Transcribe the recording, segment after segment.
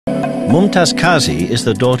Mumtaz Qazi is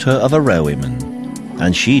the daughter of a railwayman,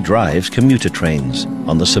 and she drives commuter trains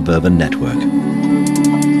on the suburban network.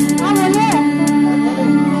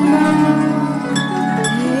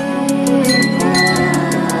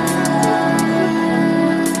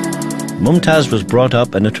 Mumtaz was brought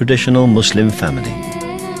up in a traditional Muslim family,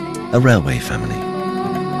 a railway family.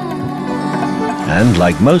 And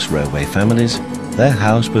like most railway families, their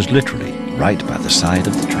house was literally right by the side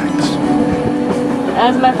of the tracks.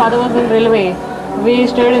 As my father was in railway, we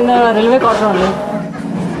stayed in the railway quarter only.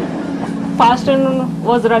 Fast train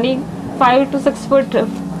was running 5 to 6 feet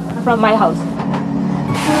from my house.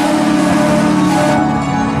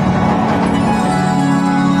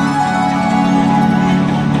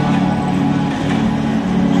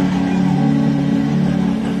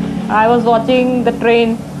 I was watching the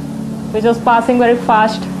train which was passing very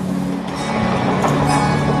fast,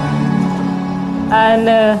 and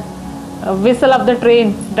a whistle of the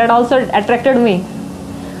train that also attracted me,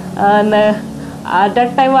 and at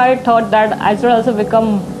that time I thought that I should also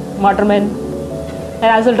become motorman and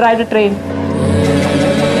I should drive the train.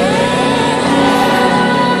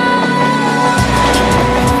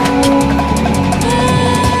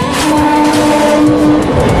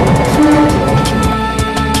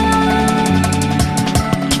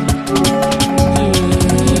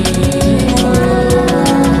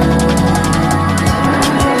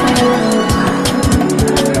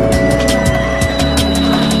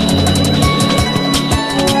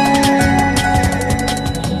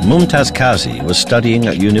 Mumtaz Qazi was studying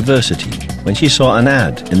at university when she saw an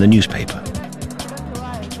ad in the newspaper.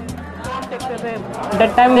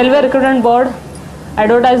 That time Railway Recruitment Board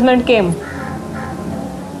advertisement came.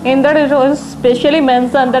 In that it was specially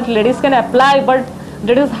mentioned that ladies can apply, but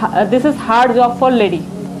this is hard job for lady.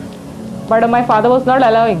 But my father was not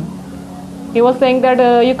allowing. He was saying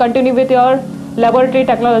that you continue with your laboratory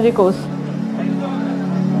technology course.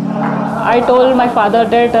 I told my father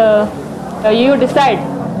that you decide.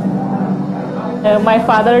 My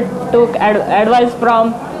father took advice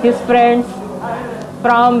from his friends,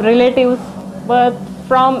 from relatives, but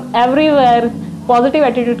from everywhere positive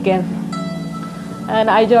attitude came. And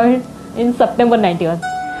I joined in September 91.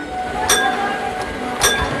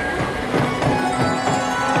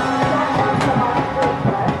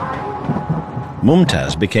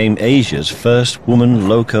 Mumtaz became Asia's first woman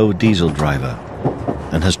loco diesel driver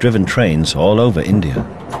and has driven trains all over India.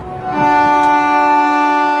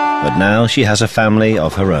 But now she has a family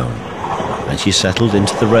of her own, and she settled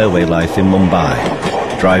into the railway life in Mumbai,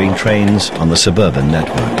 driving trains on the suburban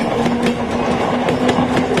network.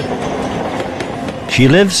 She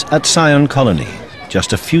lives at Sion Colony,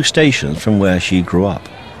 just a few stations from where she grew up.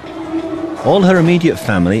 All her immediate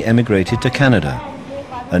family emigrated to Canada,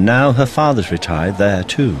 and now her father's retired there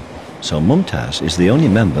too, so Mumtaz is the only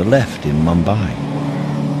member left in Mumbai.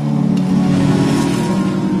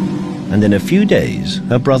 And in a few days,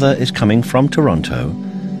 her brother is coming from Toronto,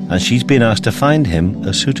 and she's been asked to find him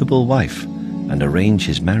a suitable wife and arrange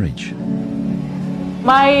his marriage.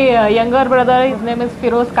 My younger brother, his name is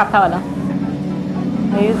Firoz Kathawala.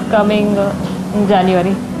 He is coming in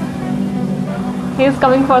January. He is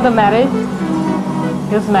coming for the marriage,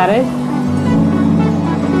 his marriage.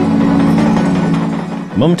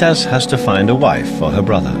 Mumtaz has to find a wife for her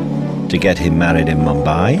brother to get him married in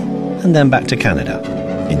Mumbai and then back to Canada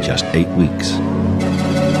in just 8 weeks.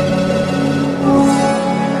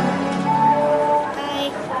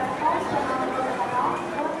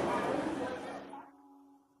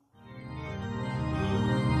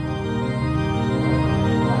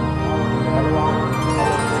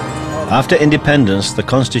 After independence, the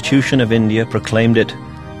Constitution of India proclaimed it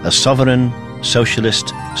a sovereign,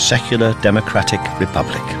 socialist, secular, democratic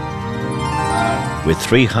republic. With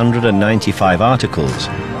 395 articles,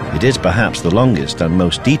 it is perhaps the longest and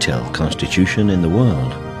most detailed constitution in the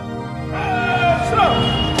world.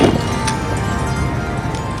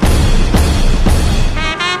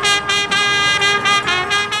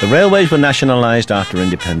 The railways were nationalized after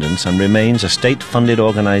independence and remains a state-funded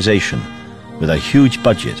organization with a huge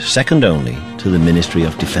budget, second only to the Ministry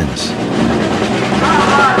of Defense.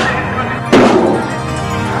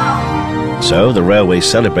 So the railways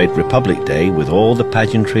celebrate Republic Day with all the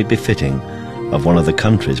pageantry befitting of one of the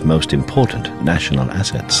country's most important national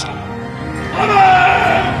assets.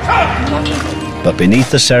 But beneath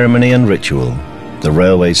the ceremony and ritual, the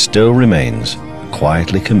railway still remains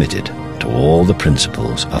quietly committed to all the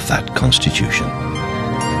principles of that constitution.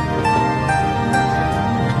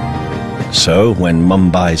 So when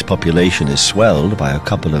Mumbai's population is swelled by a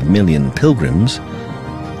couple of million pilgrims,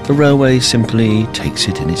 the railway simply takes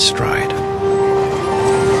it in its stride.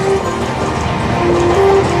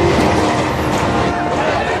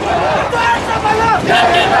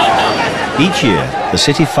 Each year, the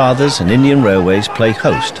city fathers and Indian Railways play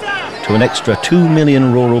host to an extra 2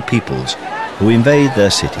 million rural peoples who invade their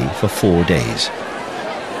city for 4 days.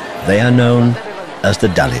 They are known as the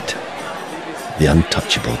Dalit, the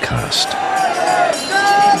untouchable caste.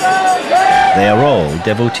 They are all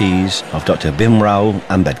devotees of Dr. Bhimrao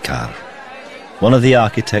Ambedkar, one of the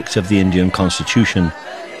architects of the Indian Constitution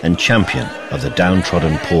and champion of the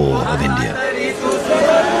downtrodden poor of India.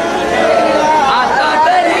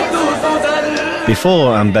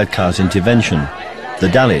 Before Ambedkar's intervention, the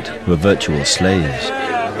Dalit were virtual slaves.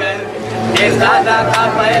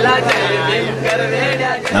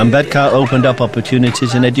 Ambedkar opened up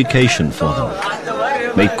opportunities in education for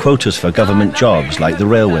them, made quotas for government jobs like the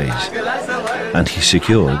railways, and he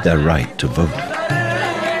secured their right to vote.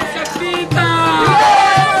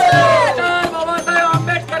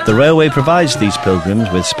 The railway provides these pilgrims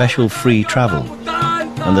with special free travel,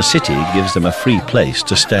 and the city gives them a free place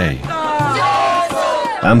to stay.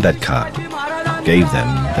 Ambedkar gave them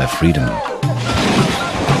their freedom.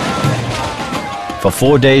 For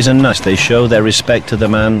 4 days and nights they show their respect to the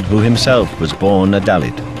man who himself was born a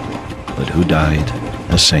Dalit, but who died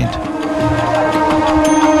a saint.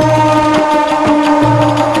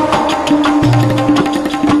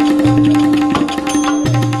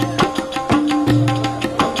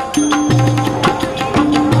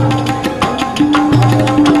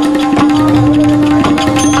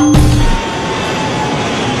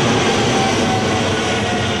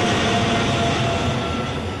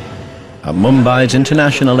 At Mumbai's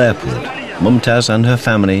international airport, Mumtaz and her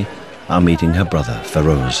family are meeting her brother,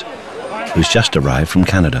 Feroz, who's just arrived from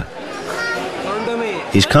Canada.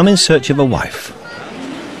 He's come in search of a wife.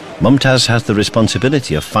 Mumtaz has the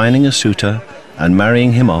responsibility of finding a suitor and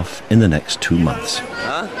marrying him off in the next 2 months.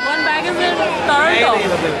 One bag is in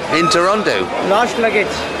Toronto. In Toronto? Lost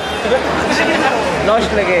luggage.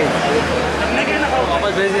 Lost luggage.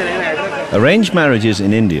 Arranged marriages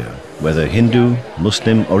in India, whether Hindu,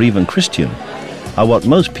 Muslim or even Christian, are what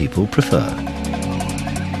most people prefer.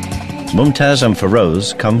 Mumtaz and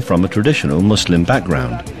Feroz come from a traditional Muslim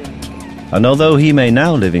background, and although he may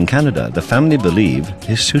now live in Canada, the family believe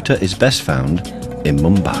his suitor is best found in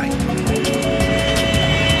Mumbai.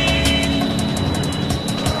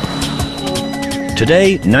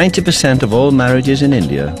 Today, 90% of all marriages in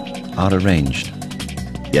India are arranged,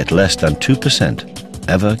 yet less than 2%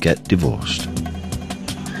 ever get divorced.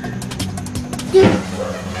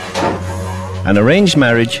 An arranged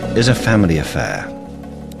marriage is a family affair,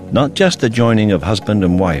 not just the joining of husband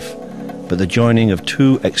and wife, but the joining of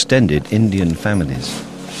 2 extended Indian families.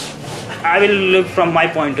 I will look from my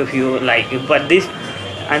point of view, but this,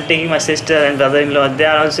 I'm taking my sister and brother-in-law, they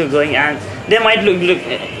are also going, and they might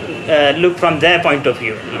look from their point of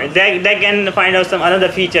view. They can find out some another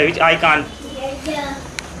feature which I can't.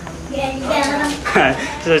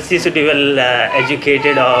 So she should be well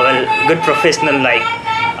educated or good professional, like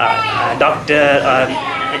doctor or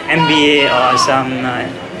MBA or some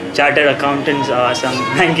chartered accountants or some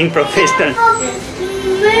banking professional.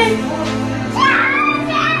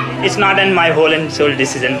 It's not in my whole and sole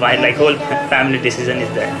decision, my whole family decision is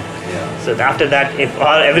there. So after that, if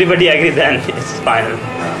everybody agrees, then it's final.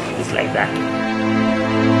 It's like that.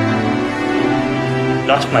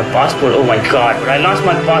 Lost my passport. Oh my God! I lost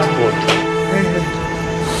my passport.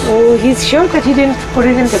 Oh, he's sure that he didn't put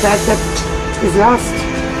it in the bag that is lost.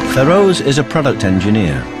 Feroz is a product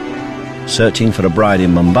engineer, searching for a bride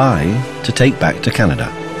in Mumbai to take back to Canada.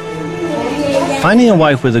 Finding a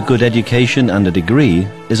wife with a good education and a degree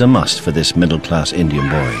is a must for this middle-class Indian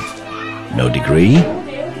boy. No degree,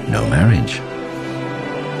 no marriage.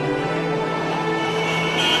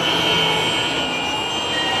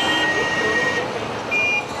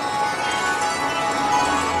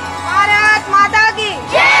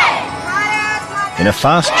 In a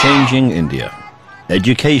fast-changing India,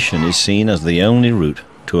 education is seen as the only route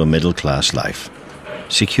to a middle-class life,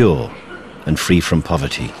 secure and free from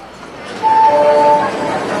poverty.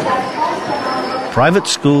 Private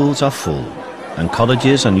schools are full, and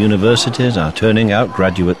colleges and universities are turning out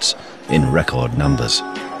graduates in record numbers.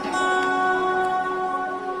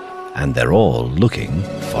 And they're all looking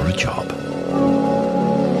for a job.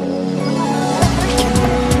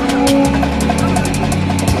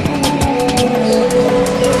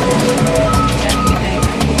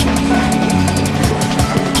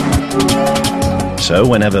 So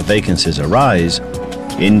whenever vacancies arise,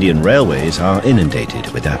 Indian Railways are inundated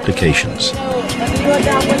with applications.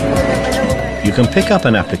 You can pick up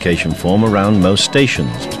an application form around most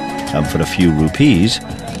stations, and for a few rupees,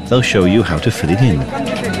 they'll show you how to fill it in.